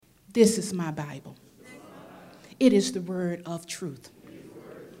This is my Bible. It is the word of truth.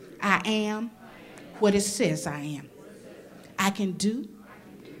 I am what it says I am. I can do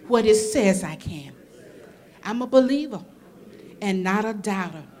what it says I can. I'm a believer and not a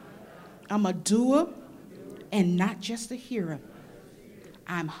doubter. I'm a doer and not just a hearer.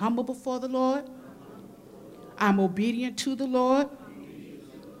 I'm humble before the Lord. I'm obedient to the Lord.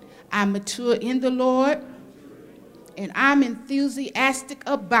 I'm mature in the Lord. And I'm enthusiastic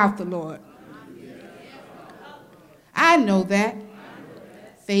about the Lord. I know that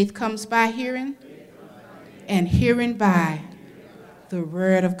faith comes by hearing, and hearing by the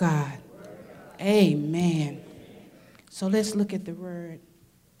word of God. Amen. So let's look at the word.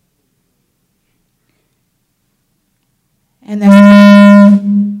 And that's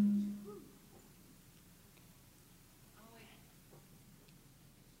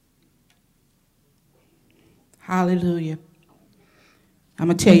hallelujah. I'm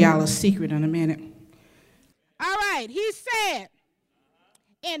going to tell y'all a secret in a minute. All right, he said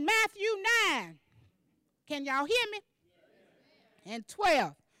in Matthew 9, can y'all hear me? And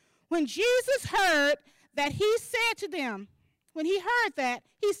 12, when Jesus heard that, he said to them, when he heard that,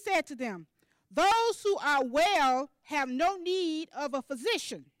 he said to them, those who are well have no need of a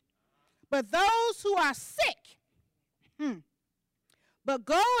physician, but those who are sick. But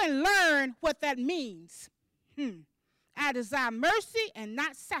go and learn what that means. I desire mercy and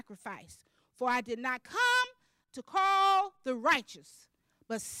not sacrifice, for I did not come to call the righteous,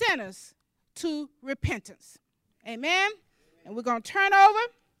 but sinners to repentance. Amen. And we're going to turn over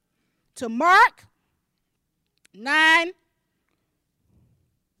to Mark 9,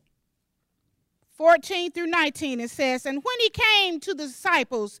 14 through 19. It says, and when he came to the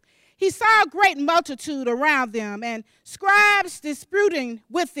disciples, he saw a great multitude around them and scribes disputing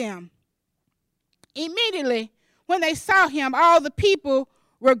with them. Immediately, when they saw him, all the people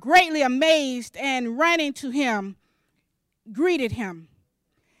were greatly amazed and running to him, greeted him.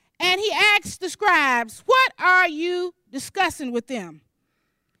 And he asked the scribes, what are you discussing with them?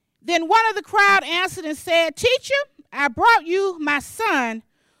 Then one of the crowd answered and said, teacher, I brought you my son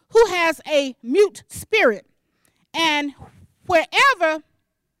who has a mute spirit, and wherever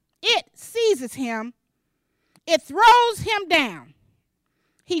it seizes him, it throws him down.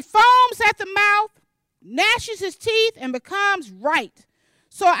 He foams at the mouth, gnashes his teeth, and becomes rigid.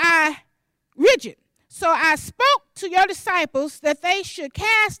 So I spoke to your disciples that they should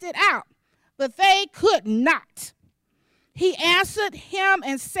cast it out, but they could not. He answered him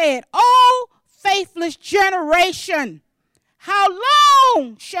and said, O faithless generation, how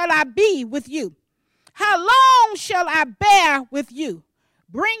long shall I be with you? How long shall I bear with you?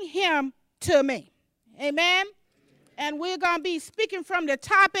 Bring him to me. Amen. And we're going to be speaking from the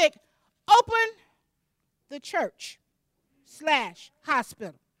topic, open the church /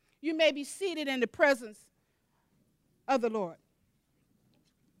 hospital. You may be seated in the presence of the Lord.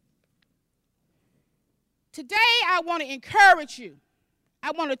 Today, I want to encourage you. I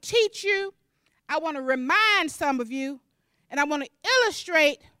want to teach you. I want to remind some of you. And I want to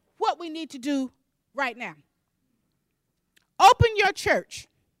illustrate what we need to do right now. Open your church.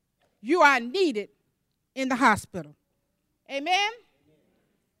 You are needed in the hospital. Amen?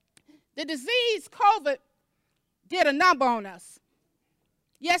 The disease COVID did a number on us.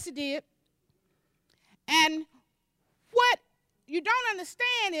 Yes, it did. And what you don't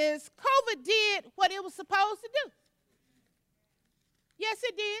understand is COVID did what it was supposed to do. Yes,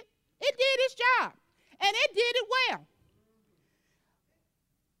 it did. It did its job, and it did it well.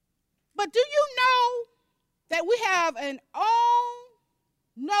 But do you know that we have an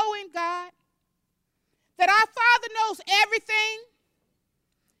all-knowing God? That our Father knows everything?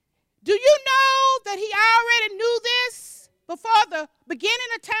 Do you know that he already knew this before the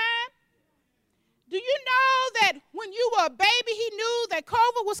beginning of time? Do you know that when you were a baby, he knew that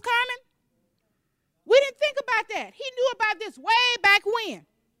COVID was coming? We didn't think about that. He knew about this way back when.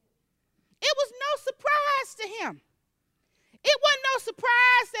 It was no surprise to him. It wasn't no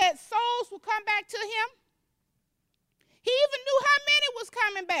surprise that souls would come back to him. He even knew how many was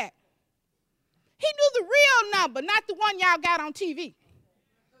coming back. He knew the real number, not the one y'all got on TV.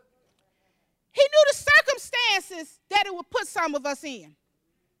 He knew the circumstances that it would put some of us in.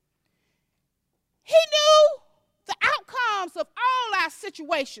 He knew the outcomes of all our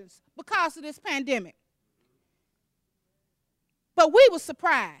situations because of this pandemic. But we were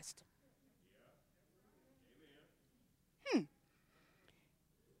surprised.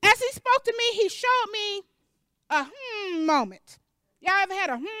 As he spoke to me, he showed me a moment. Y'all ever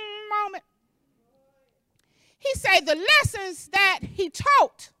had a moment? He said the lessons that he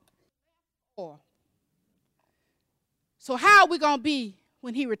taught. So how are we going to be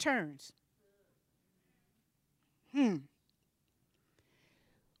when he returns. We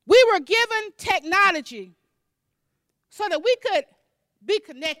were given technology so that we could be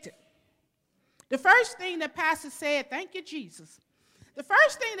connected. The first thing the pastor said, thank you, Jesus. The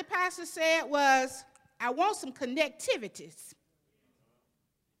first thing the pastor said was, I want some connectivities.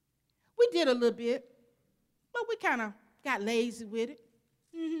 We did a little bit, but we kind of got lazy with it.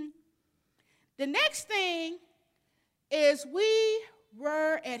 The next thing is we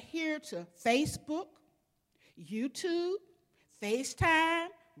were adhered to Facebook, YouTube, FaceTime,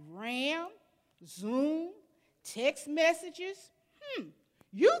 RAM, Zoom, text messages.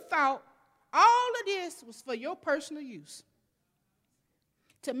 You thought all of this was for your personal use,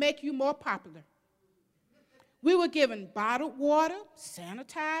 to make you more popular. We were given bottled water,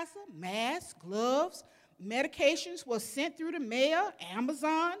 sanitizer, masks, gloves. Medications were sent through the mail,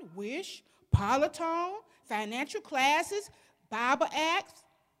 Amazon, Wish, Peloton, financial classes, Bible apps.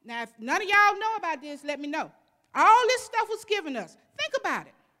 Now, if none of y'all know about this, let me know. All this stuff was given us. Think about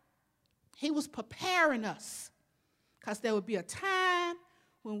it. He was preparing us because there would be a time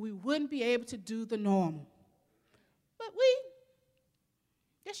when we wouldn't be able to do the normal. But we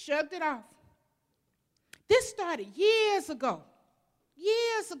just shrugged it off. This started years ago.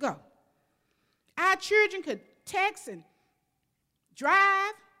 Years ago. Our children could text and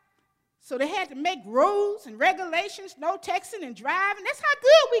drive, so they had to make rules and regulations, no texting and driving. That's how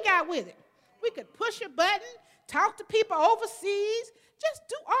good we got with it. We could push a button, talk to people overseas, just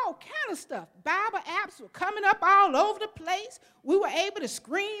do all kind of stuff. Bible apps were coming up all over the place. We were able to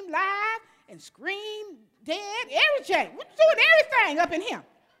scream live and scream dead, everything. We were doing everything up in here.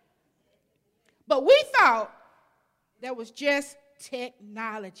 But we thought that was just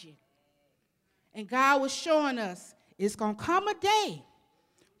technology. And God was showing us it's going to come a day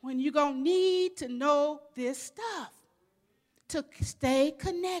when you're going to need to know this stuff to stay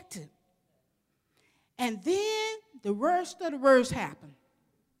connected. And then the worst of the worst happened.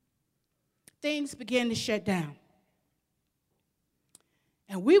 Things began to shut down.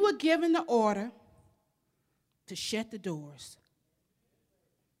 And we were given the order to shut the doors.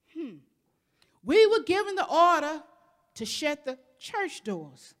 We were given the order to shut the church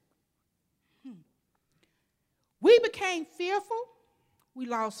doors. We became fearful. We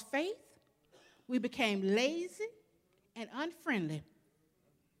lost faith. We became lazy and unfriendly.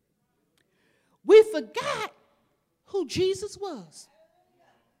 We forgot who Jesus was.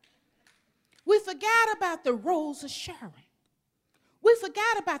 We forgot about the Rose of Sharon. We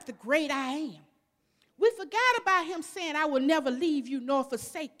forgot about the great I am. We forgot about him saying, I will never leave you nor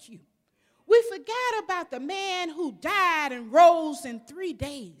forsake you. We forgot about the man who died and rose in 3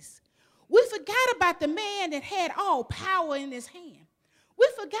 days. We forgot about the man that had all power in his hand. We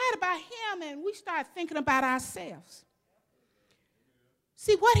forgot about him and we started thinking about ourselves.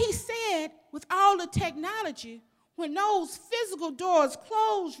 See, what he said with all the technology, when those physical doors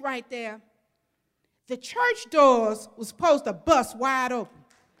closed right there, the church doors was supposed to bust wide open.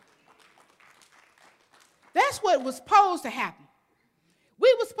 That's what was supposed to happen.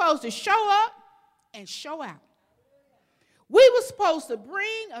 We were supposed to show up and show out. We were supposed to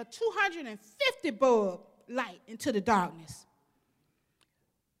bring a 250 bulb light into the darkness.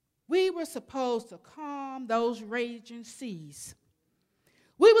 We were supposed to calm those raging seas.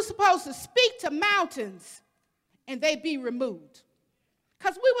 We were supposed to speak to mountains and they be removed.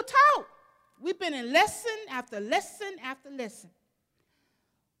 Because we were taught. We've been in lesson after lesson after lesson.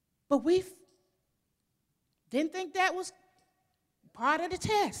 But we didn't think that was part of the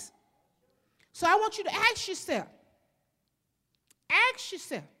test. So I want you to ask yourself,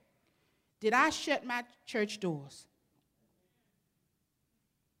 did I shut my church doors?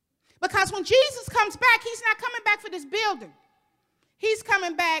 Because when Jesus comes back, he's not coming back for this building. He's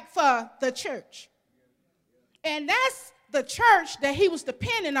coming back for the church. And that's the church that he was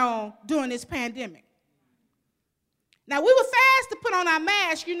depending on during this pandemic. Now, we were fast to put on our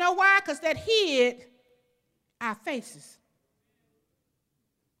mask. You know why? Because that hid our faces.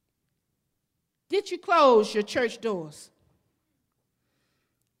 Did you close your church doors?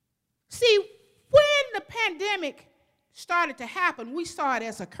 See, when the pandemic started to happen, we saw it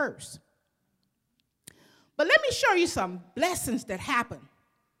as a curse. But let me show you some blessings that happened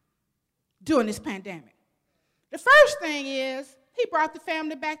during this pandemic. The first thing is he brought the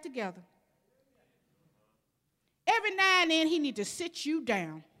family back together. Every now and then he need to sit you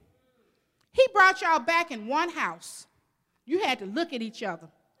down. He brought y'all back in one house. You had to look at each other.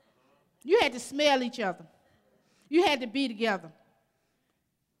 You had to smell each other. You had to be together.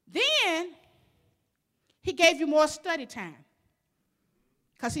 Then he gave you more study time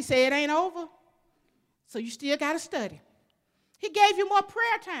because he said it ain't over, so you still got to study. He gave you more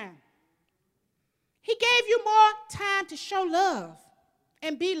prayer time. He gave you more time to show love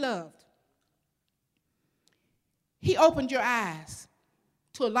and be loved. He opened your eyes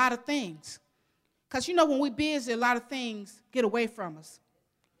to a lot of things. Because you know when we're busy, a lot of things get away from us.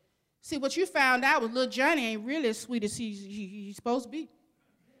 See, what you found out was little Johnny ain't really as sweet as he's supposed to be.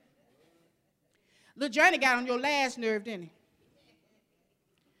 Little Johnny got on your last nerve, didn't he?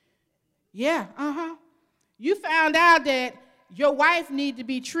 Yeah, You found out that your wife needs to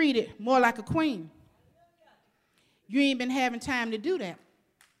be treated more like a queen. You ain't been having time to do that.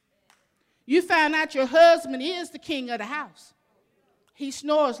 You found out your husband is the king of the house. He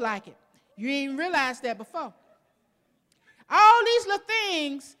snores like it. You didn't realize that before. All these little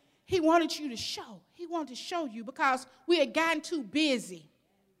things he wanted you to show. He wanted to show you because we had gotten too busy.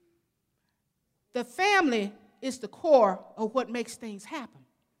 The family is the core of what makes things happen.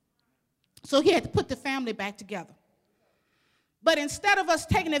 So he had to put the family back together. But instead of us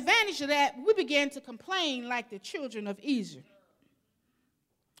taking advantage of that, we began to complain like the children of Israel.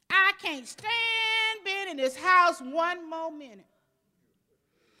 I can't stand being in this house one more minute.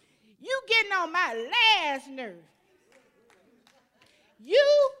 You getting on my last nerve.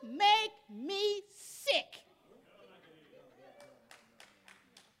 You make me sick.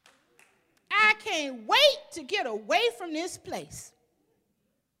 I can't wait to get away from this place.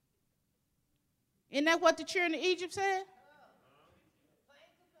 Isn't that what the children of Egypt said?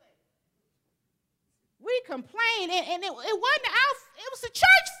 We complained, and it wasn't it was the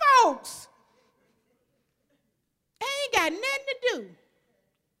church folks. They ain't got nothing to do.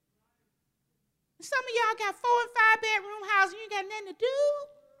 Some of y'all got 4 and 5 bedroom houses, and you ain't got nothing to do.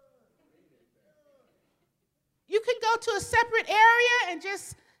 You can go to a separate area and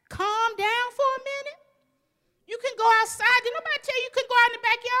just calm down for a minute. You can go outside. Did nobody tell you can go out in the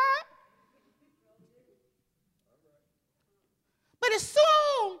backyard? But as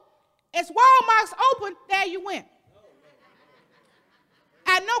soon as Walmart's open, there you went.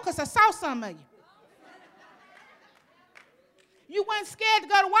 I know because I saw some of you. You weren't scared to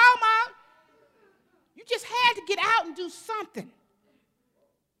go to Walmart. You just had to get out and do something.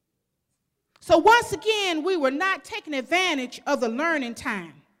 So once again, we were not taking advantage of the learning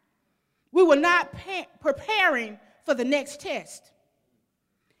time. We were not preparing for the next test.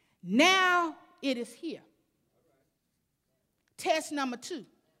 Now it is here. Test number 2.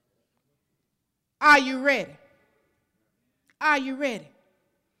 Are you ready? Are you ready?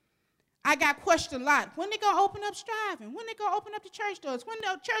 I got questioned a lot. When they going to open up Striving? When they going to open up the church doors? When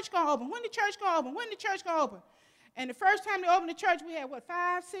the church going to open? When the church going to open? When the church going to open? And the first time they opened the church, we had,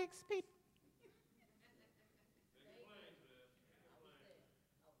 5, 6 people?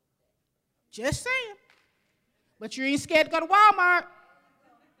 Just saying. But you ain't scared to go to Walmart.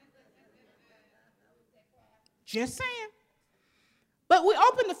 Just saying. But we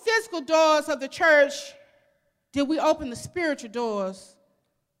opened the physical doors of the church. Did we open the spiritual doors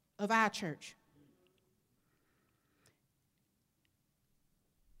of our church?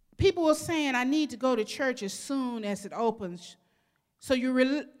 People were saying, I need to go to church as soon as it opens. So you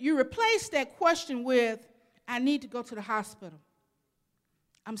replace that question with, I need to go to the hospital.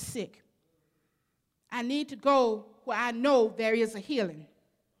 I'm sick. I need to go where I know there is a healing.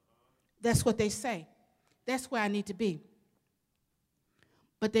 That's what they say. That's where I need to be.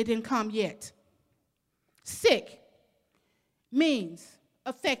 But they didn't come yet. Sick means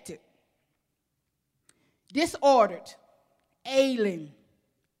affected, disordered, ailing,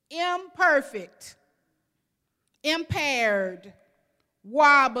 imperfect, impaired,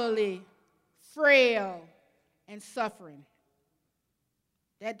 wobbly, frail, and suffering.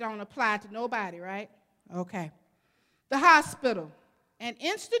 That don't apply to nobody, right? Okay. The hospital, an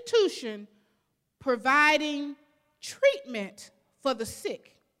institution providing treatment for the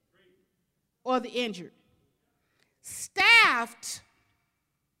sick or the injured, staffed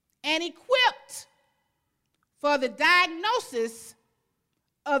and equipped for the diagnosis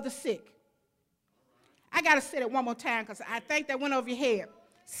of the sick. I got to say that one more time because I think that went over your head.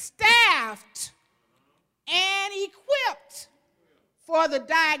 Staffed and equipped for the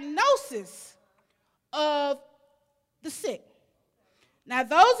diagnosis of the sick. Now,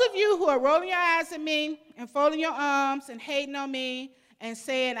 those of you who are rolling your eyes at me and folding your arms and hating on me and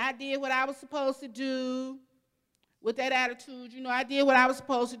saying, I did what I was supposed to do with that attitude, I did what I was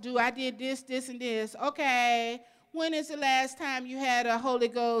supposed to do. I did this, this, and this. Okay, when is the last time you had a Holy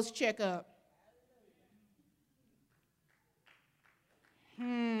Ghost checkup?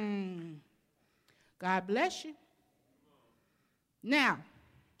 God bless you. Now,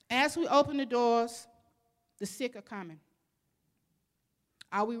 as we open the doors, the sick are coming.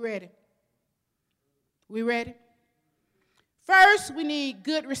 Are we ready? We ready? First, we need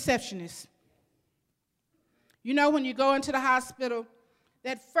good receptionists. You know, when you go into the hospital,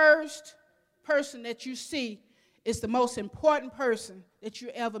 that first person that you see is the most important person that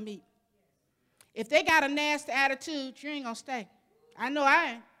you ever meet. If they got a nasty attitude, you ain't gonna stay. I know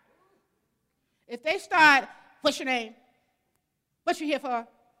I ain't. If they start, what's your name? What you here for?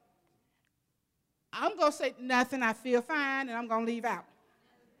 I'm gonna say nothing, I feel fine, and I'm gonna leave out.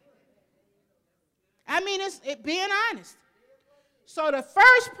 I mean, it's being honest. So the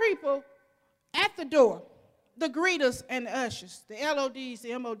first people at the door, the greeters and the ushers, the LODs,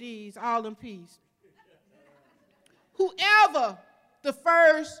 the MODs, all them P's. Whoever the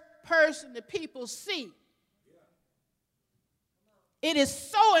first person the people see, it is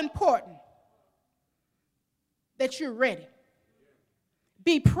so important that you're ready.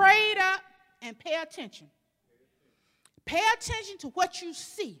 Be prayed up and pay attention. Pay attention to what you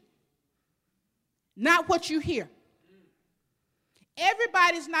see, not what you hear.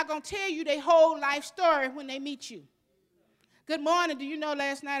 Everybody's not going to tell you their whole life story when they meet you. Good morning. Do you know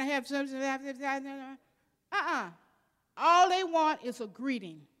last night I had something? All they want is a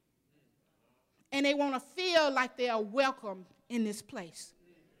greeting. And they want to feel like they are welcome in this place.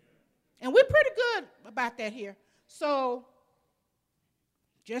 And we're pretty good about that here. So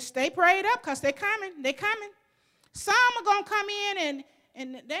just stay prayed up because they're coming. They're coming. Some are going to come in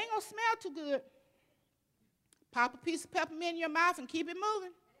and they ain't going to smell too good. Pop a piece of peppermint in your mouth and keep it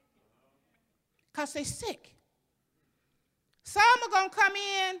moving because they're sick. Some are going to come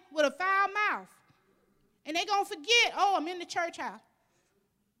in with a foul mouth, and they're going to forget, oh, I'm in the church house.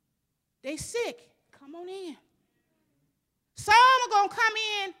 They sick. Come on in. Some are going to come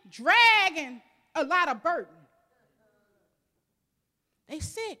in dragging a lot of burden. They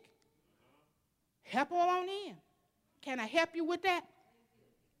sick. Help them on in. Can I help you with that?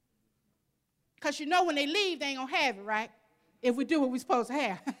 Because you know when they leave, they ain't going to have it, right? If we do what we're supposed to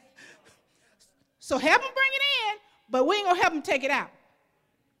have. So help them bring it in, but we ain't going to help them take it out.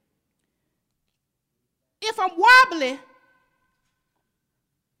 If I'm wobbly,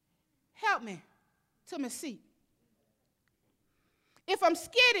 help me to my seat. If I'm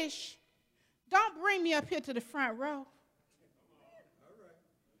skittish, don't bring me up here to the front row.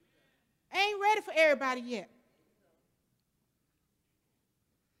 I ain't ready for everybody yet.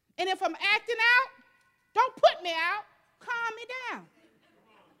 And if I'm acting out, don't put me out. Calm me down.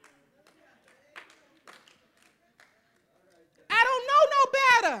 I don't know no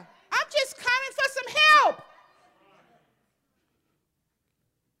better. I'm just coming for some help.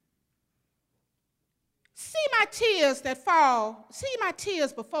 See my tears that fall. See my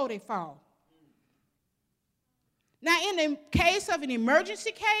tears before they fall. Now, in the case of an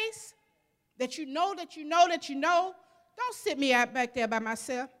emergency case, that you know, don't sit me out back there by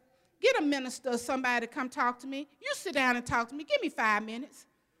myself. Get a minister or somebody to come talk to me. You sit down and talk to me. Give me 5 minutes.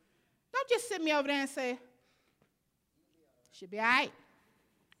 Don't just sit me over there and say, should be all right.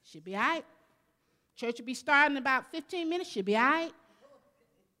 Should be all right. Church will be starting in about 15 minutes. Should be all right.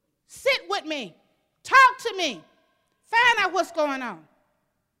 Sit with me. Talk to me. Find out what's going on.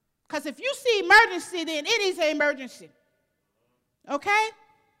 Because if you see emergency, then it is an emergency. Okay?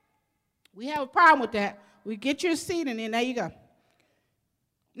 We have a problem with that. We get you a seat, and then there you go.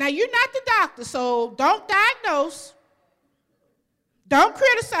 Now, you're not the doctor, so don't diagnose. Don't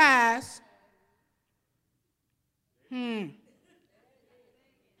criticize.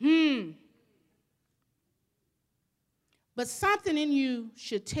 But something in you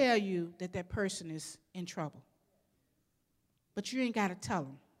should tell you that that person is in trouble. But you ain't got to tell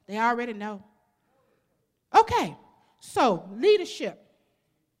them. They already know. Okay, so leadership.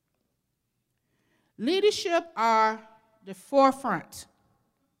 Leadership are the forefront.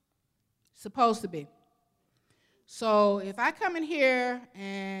 Supposed to be. So if I come in here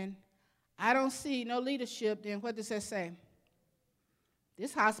and I don't see no leadership, then what does that say?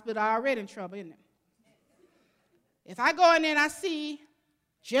 This hospital already in trouble, isn't it? If I go in there and I see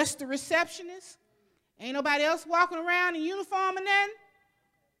just the receptionist, ain't nobody else walking around in uniform and then,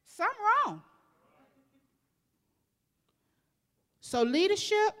 something wrong. So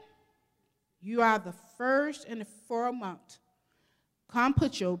leadership, you are the first and the foremost. Come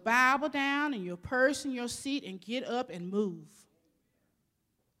put your Bible down and your purse in your seat and get up and move.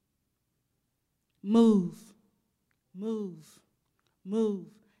 Move. Move. Move.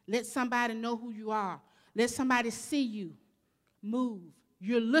 Let somebody know who you are. Let somebody see you. Move.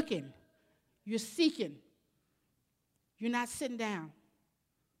 You're looking. You're seeking. You're not sitting down.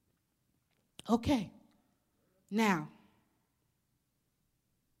 Okay. Now,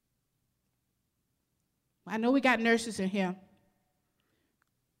 I know we got nurses in here.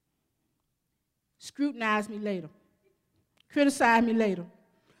 Scrutinize me later. Criticize me later.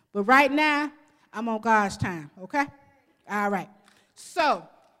 But right now, I'm on God's time, okay? All right. So,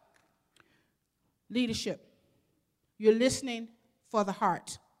 leadership. You're listening for the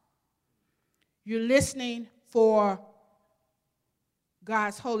heart. You're listening for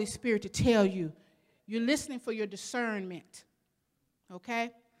God's Holy Spirit to tell you. You're listening for your discernment,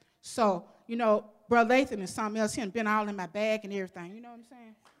 okay? So, you know, Brother Latham and something else, he been all in my bag and everything. You know what I'm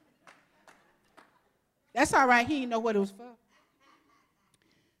saying? That's all right. He didn't know what it was for.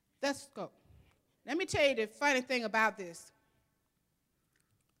 Let's go. Let me tell you the funny thing about this.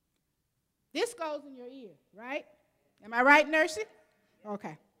 This goes in your ear, right? Am I right, Nursey?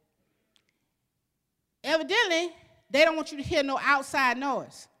 Okay. Evidently, they don't want you to hear no outside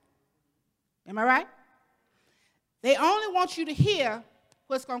noise. Am I right? They only want you to hear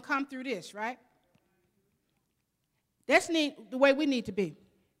what's going to come through this, right? That's the way we need to be.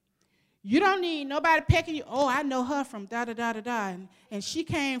 You don't need nobody pecking you. Oh, I know her from da-da-da-da-da, and she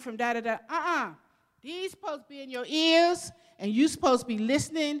came from da-da-da. These supposed to be in your ears, and you're supposed to be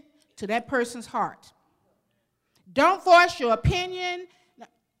listening to that person's heart. Don't voice your opinion.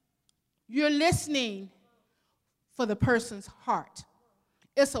 You're listening for the person's heart.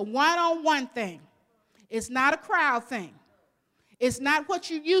 It's a one-on-one thing. It's not a crowd thing. It's not what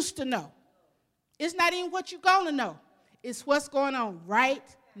you used to know. It's not even what you're going to know. It's what's going on right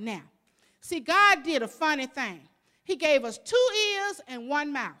now. See, God did a funny thing. He gave us 2 ears and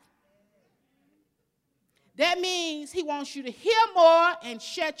 1 mouth. That means he wants you to hear more and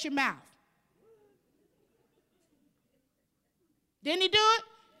shut your mouth. Didn't he do it?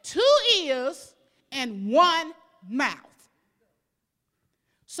 2 ears and 1 mouth.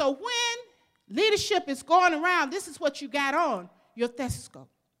 So when leadership is going around, this is what you got on, your stethoscope.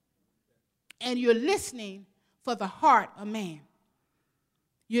 And you're listening for the heart of man.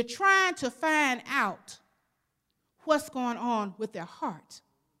 You're trying to find out what's going on with their heart,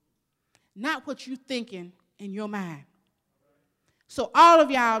 not what you're thinking in your mind. So all of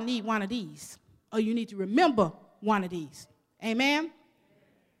y'all need one of these, or you need to remember one of these. Amen?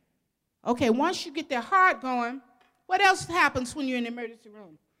 Okay, once you get their heart going, what else happens when you're in the emergency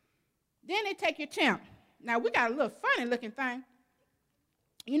room? Then they take your temp. Now, we got a little funny-looking thing.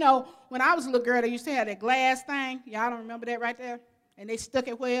 You know, when I was a little girl, they used to have that glass thing. Y'all don't remember that right there? And they stuck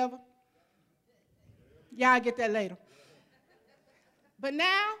it wherever. Y'all get that later. But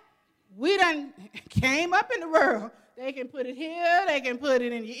now, we done came up in the world. They can put it here. They can put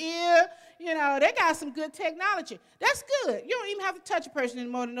it in your ear. You know, they got some good technology. That's good. You don't even have to touch a person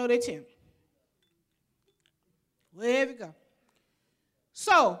anymore to know they're temp. Well, there we go.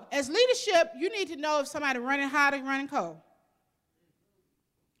 So, as leadership, you need to know if somebody running hot or running cold.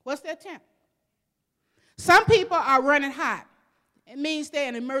 What's their temp? Some people are running hot. It means they're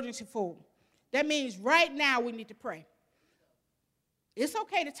in emergency form. That means right now we need to pray. It's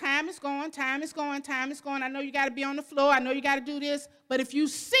okay, the time is going, time is going, time is going. I know you got to be on the floor. I know you got to do this. But if you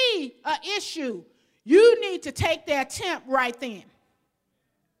see an issue, you need to take their temp right then.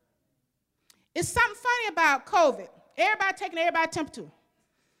 It's something funny about COVID. Everybody taking everybody's temperature.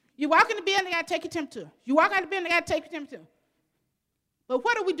 You walk in the building, they got to take your temperature. You walk out the building, they got to take your temperature. But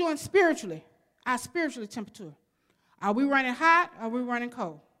what are we doing spiritually? Our spiritual temperature. Are we running hot or are we running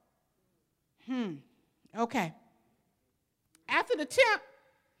cold? Okay. After the temp,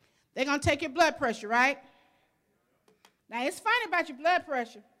 they're going to take your blood pressure, right? Now, it's funny about your blood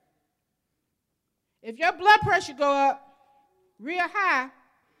pressure. If your blood pressure go up real high,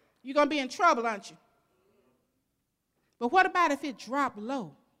 you're going to be in trouble, aren't you? But what about if it dropped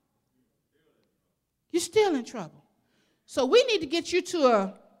low? You're still in trouble. So we need to get you to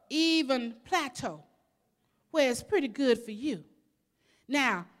an even plateau where it's pretty good for you.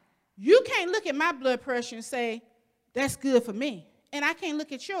 Now, you can't look at my blood pressure and say, that's good for me. And I can't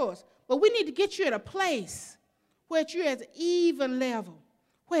look at yours. But we need to get you at a place where you're at an even level,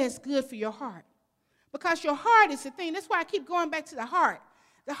 where it's good for your heart. Because your heart is the thing. That's why I keep going back to the heart.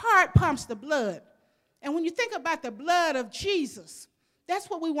 The heart pumps the blood. And when you think about the blood of Jesus, that's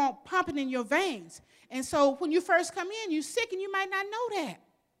what we want pumping in your veins. And so when you first come in, you're sick and you might not know that.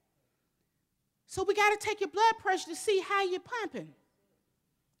 So we got to take your blood pressure to see how you're pumping.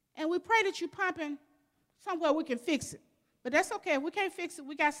 And we pray that you're pumping somewhere we can fix it. But that's okay. If we can't fix it,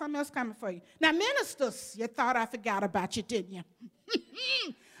 we got something else coming for you. Now, ministers, you thought I forgot about you, didn't you?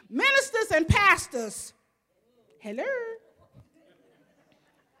 Ministers and pastors. Hello.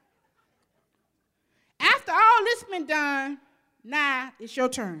 After all this been done, now it's your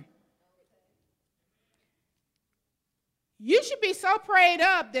turn. You should be so prayed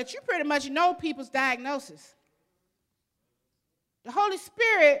up that you pretty much know people's diagnosis. The Holy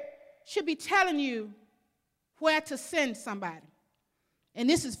Spirit should be telling you where to send somebody. And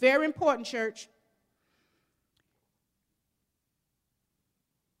this is very important, church.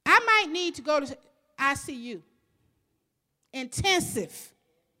 I might need to go to ICU, intensive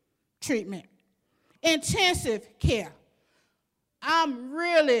treatment, intensive care.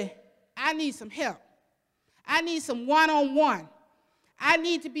 I need some help. I need some one-on-one. I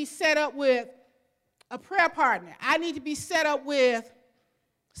need to be set up with a prayer partner. I need to be set up with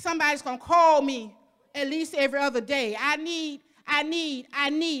somebody's going to call me at least every other day. I need,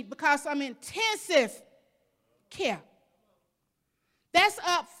 because I'm intensive care. That's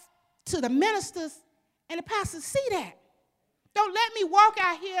up to the ministers and the pastors see that. Don't let me walk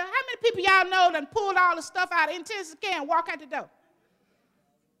out here. How many people y'all know done pulled all the stuff out of intensive care and walk out the door?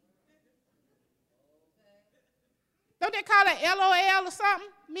 Don't they call it LOL or something?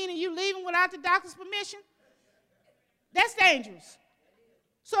 Meaning you leaving without the doctor's permission? That's dangerous.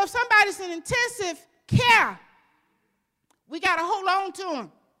 So if somebody's in intensive care, we got to hold on to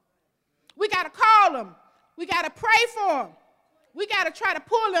them. We got to call them. We got to pray for them. We got to try to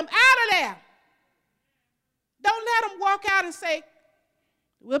pull them out of there. Don't let them walk out and say,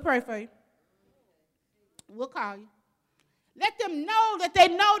 we'll pray for you. We'll call you. Let them know that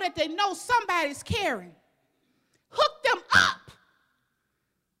they know somebody's caring. Hook them up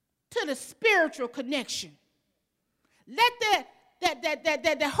to the spiritual connection. Let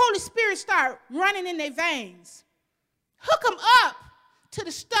the Holy Spirit start running in their veins. Hook them up to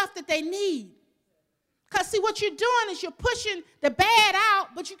the stuff that they need. Because, see, what you're doing is you're pushing the bad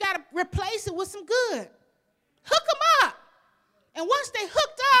out, but you got to replace it with some good. Hook them up. And once they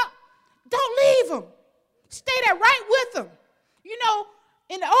hooked up, don't leave them. Stay there right with them. You know,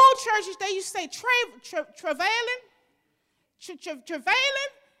 in the old churches, they used to say travailing.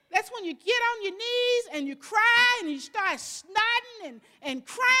 Travailing. That's when you get on your knees and you cry and you start snotting and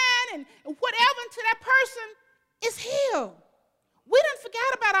crying and whatever until that person is healed. We done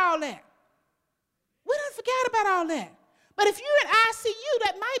forgot about all that. We done forgot about all that. But if you're in ICU,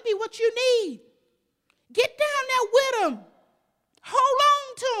 that might be what you need. Get down there with them. Hold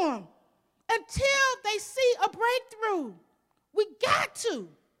on to them until they see a breakthrough. We got to,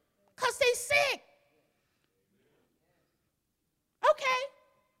 because they sick. Okay,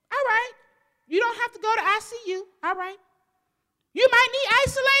 all right. You don't have to go to ICU, all right. You might need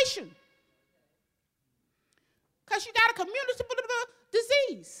isolation because you got a communicable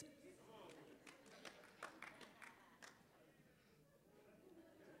disease.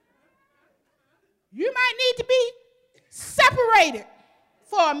 You might need to be separated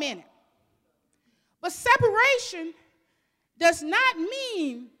for a minute. But separation does not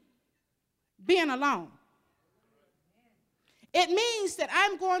mean being alone. It means that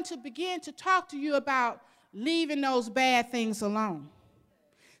I'm going to begin to talk to you about leaving those bad things alone.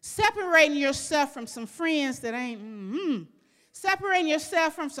 Separating yourself from some friends that ain't, separating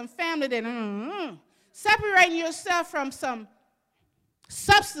yourself from some family that, separating yourself from some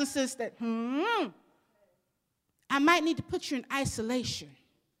substances that, I might need to put you in isolation.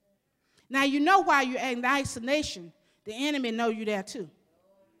 Now, you know why you're in isolation. The enemy know you there too.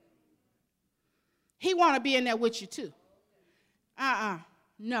 He want to be in there with you too.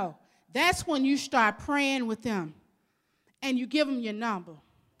 No. That's when you start praying with them and you give them your number.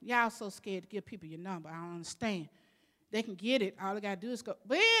 Y'all so scared to give people your number. I don't understand. They can get it. All they got to do is go.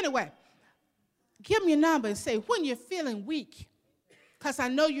 But anyway, give them your number and say, when you're feeling weak, because I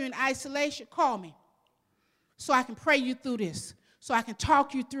know you're in isolation, call me so I can pray you through this, so I can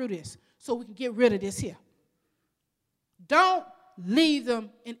talk you through this, so we can get rid of this here. Don't leave them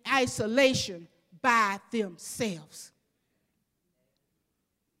in isolation by themselves.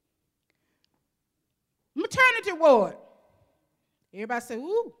 Maternity ward. Everybody say,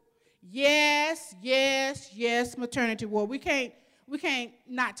 ooh, yes, yes, yes, maternity ward. We can't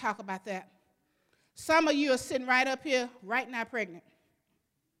not talk about that. Some of you are sitting right up here, right now pregnant.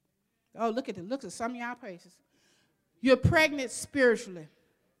 Oh, look at some of y'all faces. You're pregnant spiritually.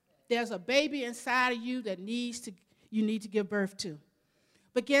 There's a baby inside of you that you need to give birth to.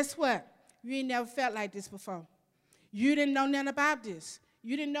 But guess what? You ain't never felt like this before. You didn't know nothing about this.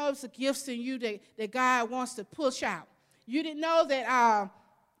 You didn't know it's a gift in you that God wants to push out. You didn't know that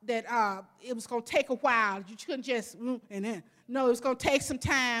it was going to take a while. You couldn't just, and then. No, it's going to take some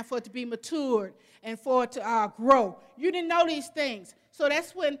time for it to be matured and for it to grow. You didn't know these things. So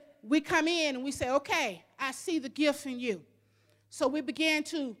that's when we come in and we say, okay, I see the gift in you. So we begin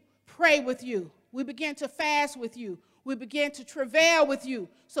to pray with you. We begin to fast with you. We begin to travail with you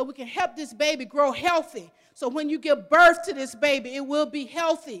so we can help this baby grow healthy. So when you give birth to this baby, it will be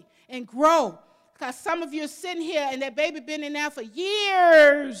healthy and grow. Because some of you are sitting here and that baby been in there for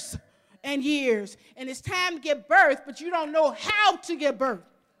years and years. And it's time to give birth, but you don't know how to give birth.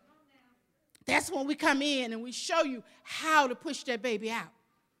 That's when we come in and we show you how to push that baby out.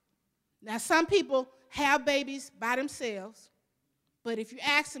 Now, some people have babies by themselves, but if you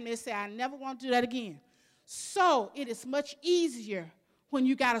ask them, they say, I never want to do that again. So it is much easier when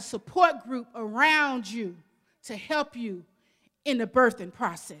you got a support group around you to help you in the birthing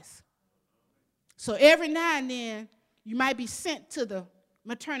process. So every now and then, you might be sent to the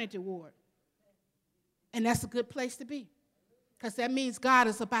maternity ward. And that's a good place to be, because that means God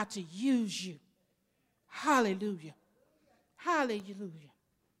is about to use you. Hallelujah. Hallelujah.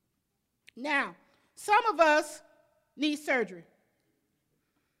 Now, some of us need surgery.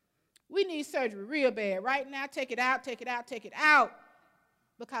 We need surgery real bad. Right now, take it out, take it out, take it out,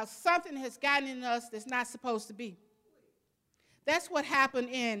 because something has gotten in us that's not supposed to be. That's what happened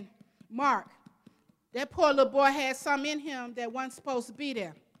in Mark. That poor little boy had something in him that wasn't supposed to be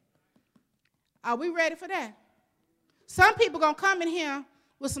there. Are we ready for that? Some people going to come in here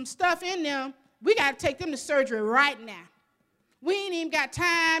with some stuff in them. We got to take them to surgery right now. We ain't even got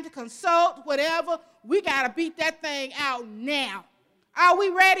time to consult, whatever. We got to beat that thing out now. Are we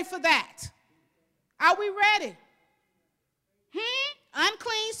ready for that? Are we ready?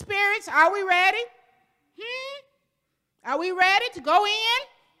 Unclean spirits, are we ready? Are we ready to go in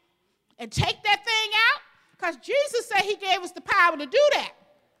and take that thing out? Because Jesus said he gave us the power to do that.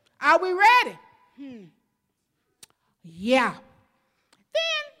 Are we ready? Yeah.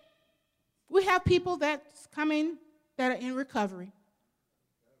 Then we have people that's coming that are in recovery.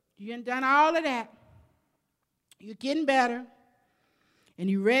 You done all of that. You're getting better, and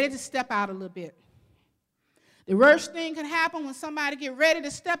you're ready to step out a little bit. The worst thing can happen when somebody get ready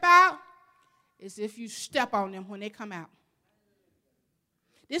to step out is if you step on them when they come out.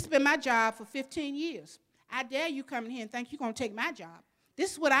 This has been my job for 15 years. I dare you come in here and think you're going to take my job.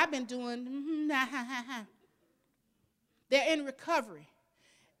 This is what I've been doing. They're in recovery.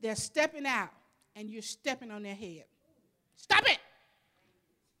 They're stepping out, and you're stepping on their head. Stop it.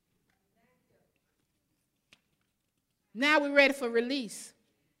 Now we're ready for release.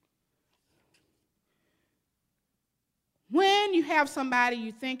 When you have somebody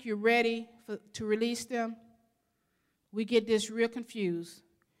you think you're ready to release them, we get this real confused.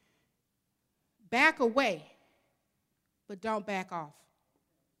 Back away, but don't back off.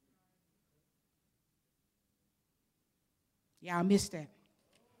 Y'all missed that.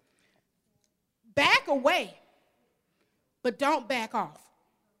 Back away, but don't back off.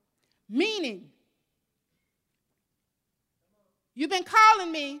 Meaning, you've been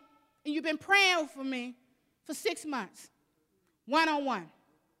calling me and you've been praying for me for 6 months, one-on-one.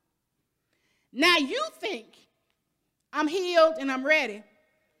 Now you think I'm healed and I'm ready,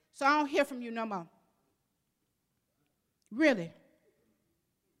 so I don't hear from you no more. Really?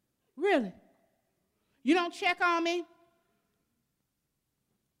 Really? You don't check on me?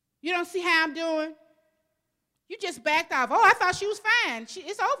 You don't see how I'm doing? You just backed off. Oh, I thought she was fine.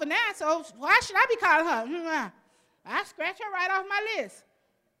 It's over now, so why should I be calling her? I scratch her right off my list.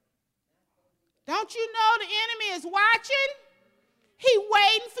 Don't you know the enemy is watching? He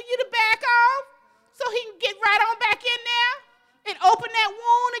waiting for you to back off so he can get right on back in there and open that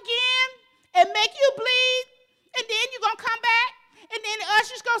wound again and make you bleed, and then you're going to come back, and then the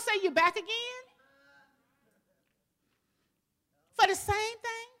usher's going to say you're back again for the same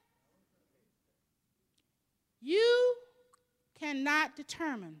thing. You cannot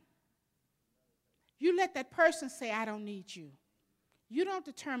determine. You let that person say, I don't need you. You don't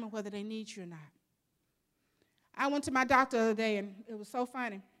determine whether they need you or not. I went to my doctor the other day, and it was so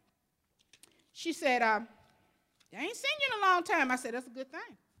funny. She said, I ain't seen you in a long time. I said, that's a good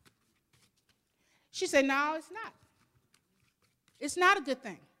thing. She said, no, it's not. It's not a good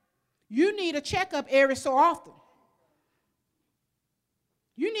thing. You need a checkup every so often.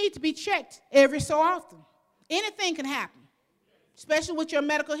 You need to be checked every so often. Anything can happen, especially with your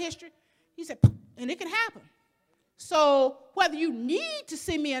medical history. He said, and it can happen. So whether you need to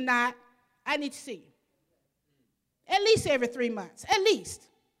see me or not, I need to see you. At least every 3 months, at least.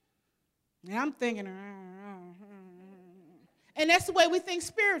 And I'm thinking, and that's the way we think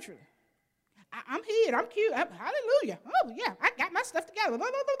spiritually. I'm healed, I'm cute, hallelujah. Oh, yeah, I got my stuff together. Blah,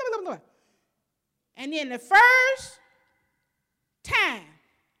 blah, blah, blah, blah. And then the first time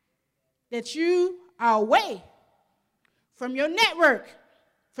that you are away from your network,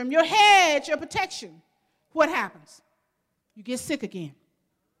 from your hedge, your protection, what happens? You get sick again.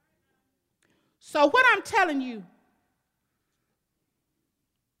 So what I'm telling you,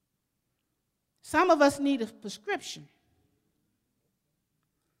 some of us need a prescription.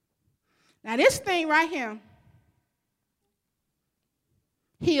 Now this thing right here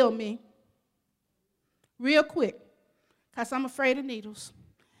healed me real quick, because I'm afraid of needles.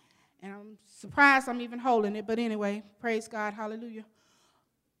 And I'm surprised I'm even holding it, but anyway, praise God, hallelujah.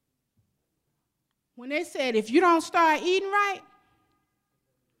 When they said, if you don't start eating right,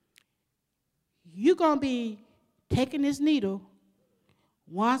 you're going to be taking this needle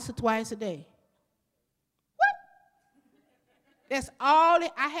once or twice a day. What? That's all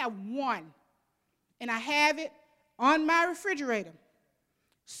I have one. And I have it on my refrigerator.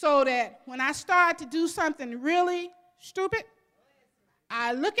 So that when I start to do something really stupid,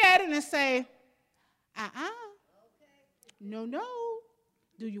 I look at it and say, no.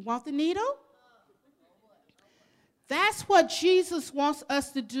 Do you want the needle? That's what Jesus wants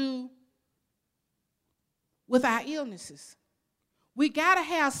us to do with our illnesses. We got to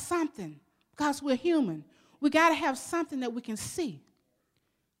have something, because we're human. We got to have something that we can see.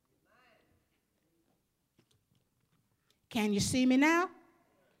 Can you see me now?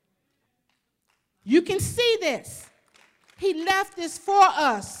 You can see this. He left this for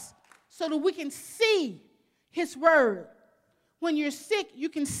us so that we can see his word. When you're sick, you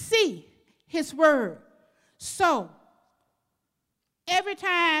can see his word. So, every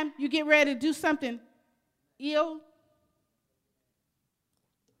time you get ready to do something ill,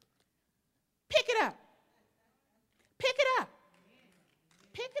 pick it up. Pick it up.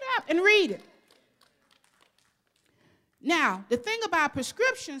 Pick it up and read it. Now, the thing about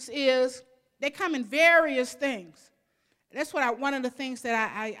prescriptions is they come in various things. That's one of the things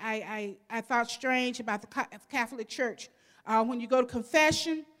that I thought strange about the Catholic Church. When you go to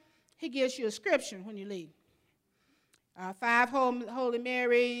confession, he gives you a scripture when you leave. 5 Holy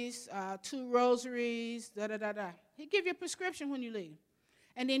Marys, 2 rosaries, da-da-da-da. He give you a prescription when you leave.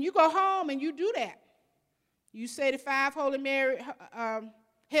 And then you go home and you do that. You say the 5 Holy Mary,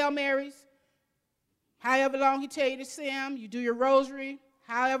 Hail Marys, however long he tell you to say them. You do your rosary,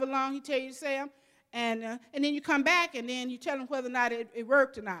 however long he tell you to say them. And then you come back and then you tell him whether or not it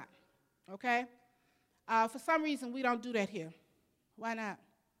worked or not. Okay? For some reason, we don't do that here. Why not?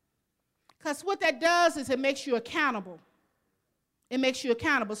 Because what that does is it makes you accountable. It makes you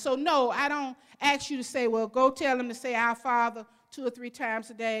accountable. So, no, I don't ask you to say, well, go tell him to say Our Father 2 or 3 times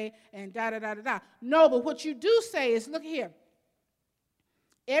a day and da-da-da-da-da. No, but what you do say is, look here.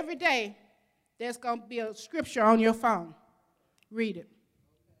 Every day, there's going to be a scripture on your phone. Read it.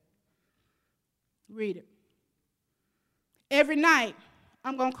 Read it. Every night,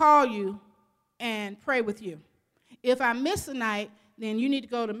 I'm going to call you and pray with you. If I miss a night, then you need to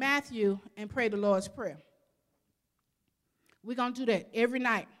go to Matthew and pray the Lord's Prayer. We're going to do that every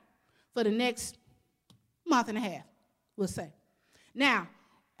night for the next month and a half, we'll say. Now,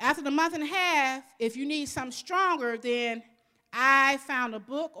 after the month and a half, if you need something stronger, then I found a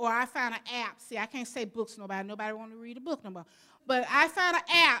book or I found an app. See, I can't say books, nobody want to read a book no more. But I found an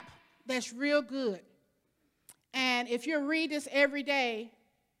app that's real good. And if you read this every day,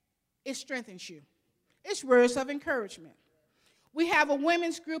 it strengthens you. It's words of encouragement. We have a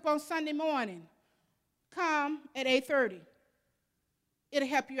women's group on Sunday morning. Come at 8:30. It'll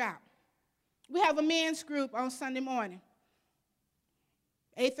help you out. We have a men's group on Sunday morning,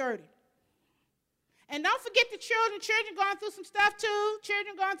 8:30. And don't forget the children. Children going through some stuff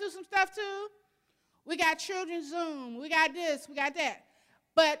too. We got children's Zoom. We got this. We got that.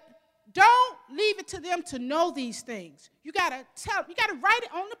 But don't leave it to them to know these things. You got to write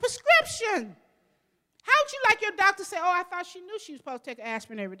it on the prescription. How would you like your doctor to say, oh, I thought she knew she was supposed to take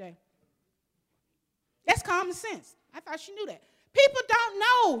aspirin every day? That's common sense. I thought she knew that. People don't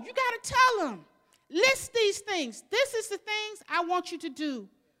know. You got to tell them. List these things. This is the things I want you to do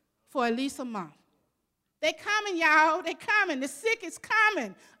for at least a month. They coming, y'all. They coming. The sick is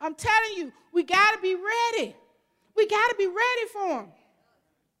coming. I'm telling you, we got to be ready. We got to be ready for them.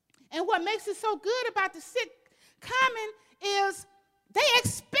 And what makes it so good about the sick coming is they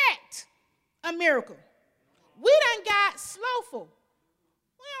expect a miracle. We done got slowful.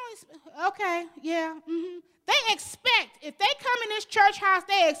 Okay, yeah. Mm-hmm. They expect, if they come in this church house,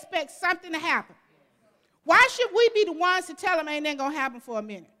 they expect something to happen. Why should we be the ones to tell them ain't that going to happen for a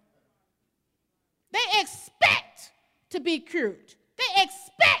minute? They expect to be cured. They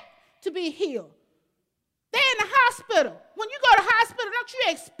expect to be healed. They're in the hospital. When you go to the hospital, don't you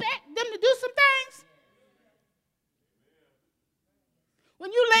expect them to do some things?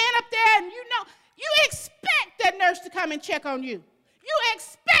 When you laying up there and you expect that nurse to come and check on you. You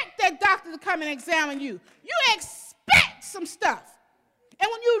expect that doctor to come and examine you. You expect some stuff. And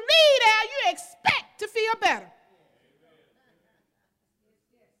when you leave there, you expect to feel better.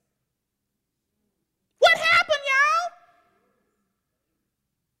 What happened, y'all?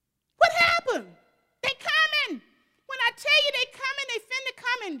 What happened? They coming. When I tell you they coming, they finna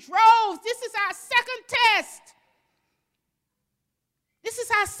come in droves. This is our second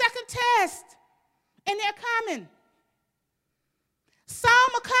second test, and they're coming.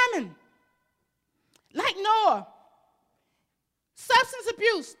 Some are coming, like Noah. Substance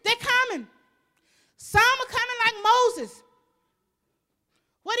abuse, they're coming. Some are coming like Moses.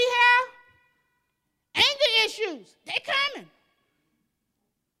 What do you have? Anger issues, they're coming.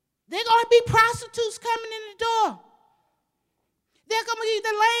 They're going to be prostitutes coming in the door. They're going to be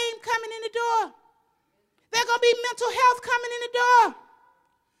the lame coming in the door. They're going to be mental health coming in the door.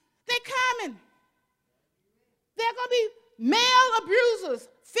 They're coming. They're going to be male abusers,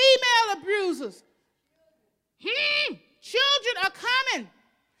 female abusers. Children are coming.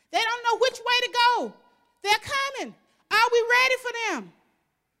 They don't know which way to go. They're coming. Are we ready for them?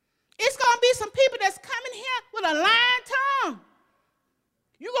 It's going to be some people that's coming here with a lying tongue.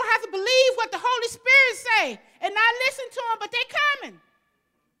 You're going to have to believe what the Holy Spirit say and not listen to them, but they're coming.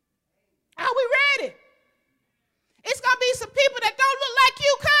 Are we ready? It's going to be some people that don't look like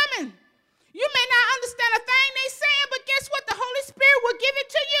you coming. You may not understand a thing they're saying, but guess what? The Holy Spirit will give it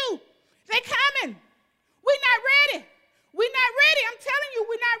to you. They're coming. We're not ready. We're not ready. I'm telling you,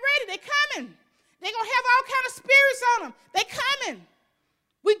 we're not ready. They're coming. They're going to have all kind of spirits on them. They're coming.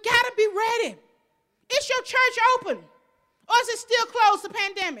 We got to be ready. Is your church open? Or is it still closed, the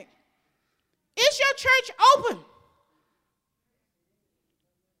pandemic? Is your church open?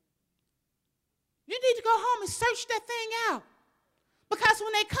 You need to go home and search that thing out. Because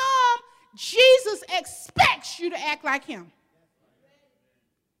when they come, Jesus expects you to act like him.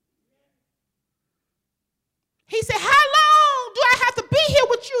 He said, how long do I have to be here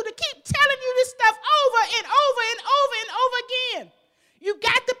with you to keep telling you this stuff over and over and over and over again? You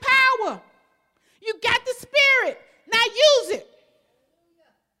got the power. You got the Spirit. Now use it.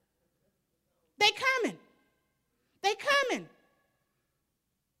 They coming. They coming.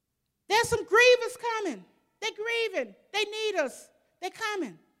 There's some grievers coming. They're grieving. They need us. They're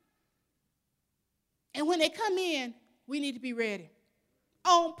coming. And when they come in, we need to be ready.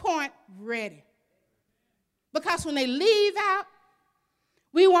 On point, ready. Because when they leave out,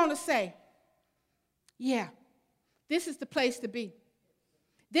 we want to say, yeah, this is the place to be.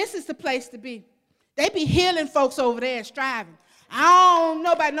 This is the place to be. They be healing folks over there and striving. I don't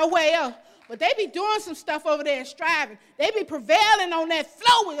know about nowhere else, but they be doing some stuff over there and striving. They be prevailing on that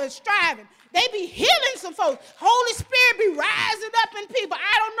flow and striving. They be healing some folks. Holy Spirit be rising up in people.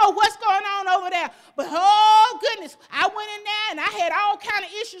 I don't know what's going on over there, but oh goodness, I went in there and I had all kind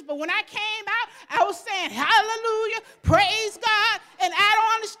of issues, but when I came out, I was saying hallelujah, praise God, and I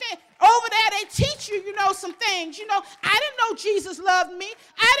don't understand. Over there, they teach you, some things. I didn't know Jesus loved me.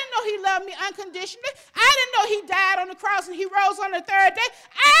 I didn't know he loved me unconditionally. I didn't know he died on the cross and he rose on the third day.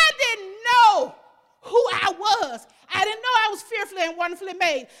 I didn't know who I was. I didn't know I was fearfully and wonderfully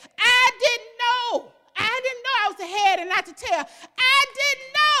made. I didn't know I was the head and not the tail. I didn't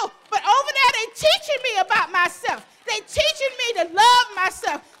know. But over there, they teaching me about myself. They teaching me to love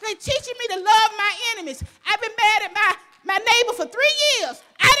myself. They teaching me to love my enemies. I've been mad at my neighbor for 3 years.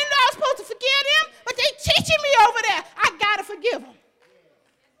 I didn't know I was supposed to forgive them, but they teaching me over there. I got to forgive them.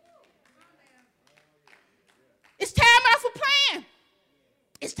 It's time out for playing.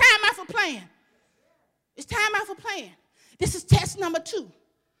 It's time out for playing. It's time out for playing. This is test number 2.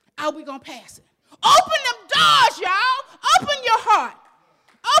 Are we going to pass it? Open them doors, y'all. Open your heart.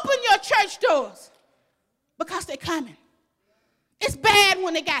 Open your church doors because they're coming. It's bad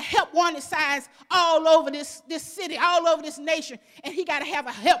when they got help wanted signs all over this city, all over this nation, and he got to have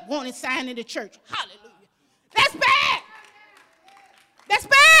a help wanted sign in the church. Hallelujah. That's bad. That's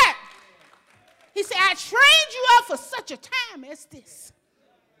bad. He said, I trained you up for such a time as this.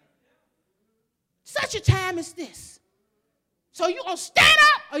 Such a time as this. So you going to stand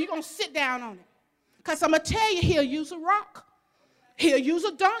up or you going to sit down on it? Because I'm going to tell you, he'll use a rock. He'll use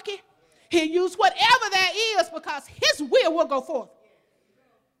a donkey. He'll use whatever that is because his will go forth.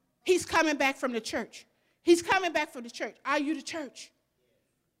 He's coming back from the church. He's coming back from the church. Are you the church?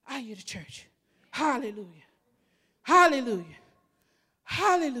 Are you the church? Hallelujah. Hallelujah.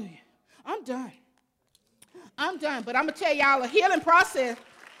 Hallelujah. I'm done. But I'm going to tell y'all a healing process.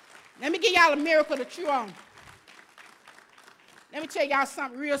 Let me give y'all a miracle to chew on. Let me tell y'all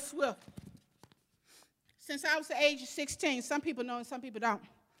something real swift. Since I was the age of 16, some people know and some people don't,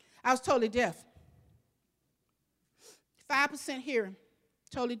 I was totally deaf. 5% hearing,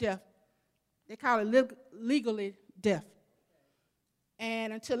 totally deaf. They call it legally deaf.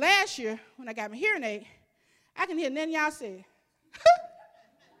 And until last year, when I got my hearing aid, I can hear nothing y'all say.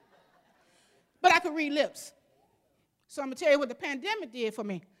 But I could read lips. So I'm going to tell you what the pandemic did for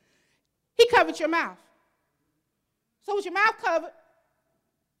me. He covered your mouth. So with your mouth covered,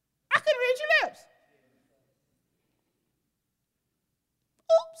 I couldn't read your lips.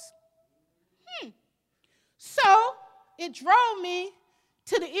 it drove me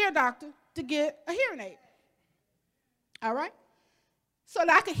to the ear doctor to get a hearing aid. All right? So that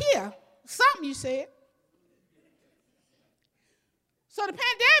I could hear something you said. So the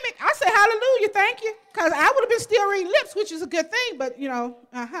pandemic, I said, hallelujah, thank you, because I would have been still reading lips, which is a good thing, but,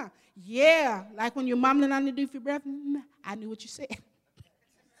 Yeah, like when you're mumbling underneath your breath, I knew what you said.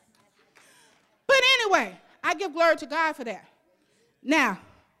 But anyway, I give glory to God for that. Now,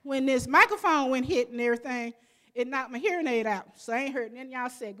 when this microphone went hit and everything, it knocked my hearing aid out. So I ain't heard none of y'all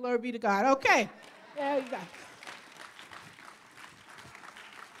say, glory be to God. Okay, there you go.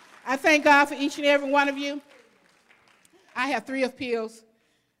 I thank God for each and every one of you. I have 3 appeals.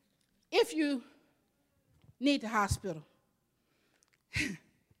 If you need the hospital,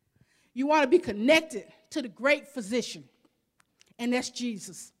 you want to be connected to the great physician, and that's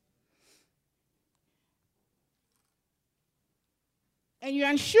Jesus. And you're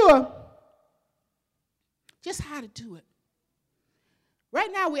unsure just how to do it. Right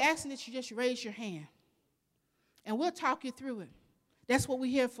now, we're asking that you just raise your hand, and we'll talk you through it. That's what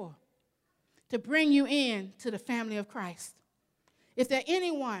we're here for, to bring you in to the family of Christ. If there's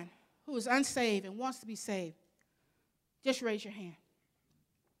anyone who is unsaved and wants to be saved, just raise your hand.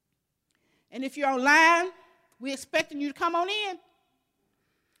 And if you're online, we're expecting you to come on in.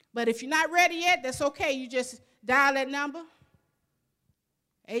 But if you're not ready yet, that's okay. You just dial that number,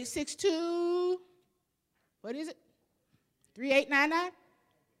 862, what is it? 3899?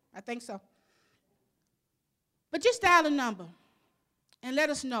 I think so. But just dial the number and let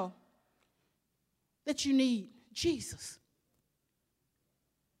us know that you need Jesus.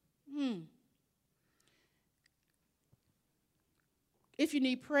 If you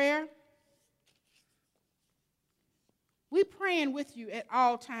need prayer, we're praying with you at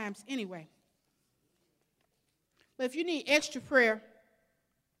all times anyway. But if you need extra prayer,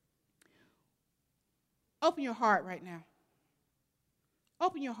 open your heart right now.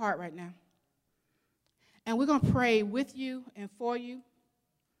 Open your heart right now. And we're going to pray with you and for you.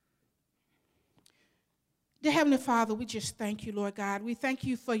 Dear Heavenly Father, we just thank you, Lord God. We thank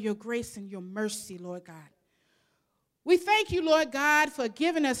you for your grace and your mercy, Lord God. We thank you, Lord God, for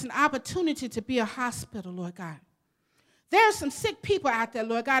giving us an opportunity to be a hospital, Lord God. There are some sick people out there,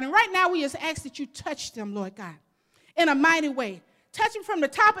 Lord God, and right now we just ask that you touch them, Lord God, in a mighty way. Touch them from the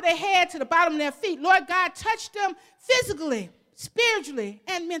top of their head to the bottom of their feet. Lord God, touch them physically, spiritually,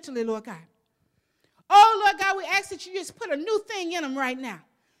 and mentally, Lord God. Oh, Lord God, we ask that you just put a new thing in them right now.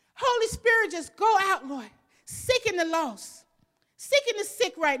 Holy Spirit, just go out, Lord, seeking the lost, seeking the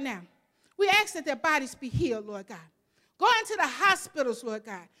sick right now. We ask that their bodies be healed, Lord God. Go into the hospitals, Lord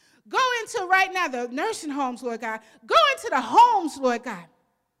God. Go into right now the nursing homes, Lord God. Go into the homes, Lord God.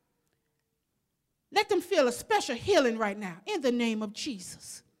 Let them feel a special healing right now in the name of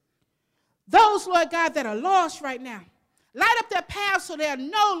Jesus. Those, Lord God, that are lost right now, light up their path so they'll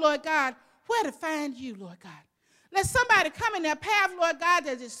know, Lord God, where to find you, Lord God. Let somebody come in their path, Lord God,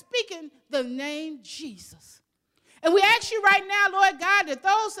 that is speaking the name Jesus. And we ask you right now, Lord God, that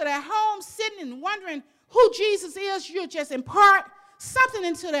those that are at home sitting and wondering who Jesus is, you'll just impart something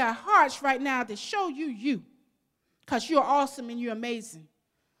into their hearts right now to show you, because you're awesome and you're amazing.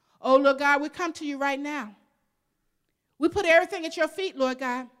 Oh, Lord God, we come to you right now. We put everything at your feet, Lord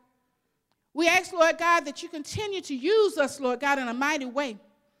God. We ask, Lord God, that you continue to use us, Lord God, in a mighty way.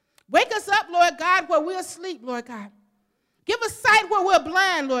 Wake us up, Lord God, where we're asleep, Lord God. Give us sight where we're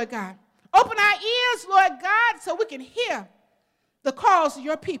blind, Lord God. Open our ears, Lord God, so we can hear the calls of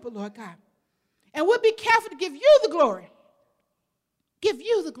your people, Lord God. And we'll be careful to give you the glory. Give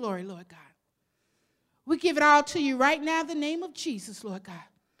you the glory, Lord God. We give it all to you right now in the name of Jesus, Lord God.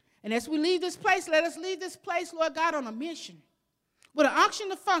 And as we leave this place, let us leave this place, Lord God, on a mission. With an unction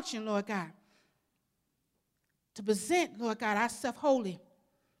to function, Lord God. To present, Lord God, ourselves wholly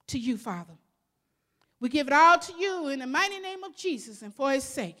to you, Father. We give it all to you in the mighty name of Jesus and for his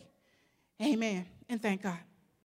sake. Amen. And thank God.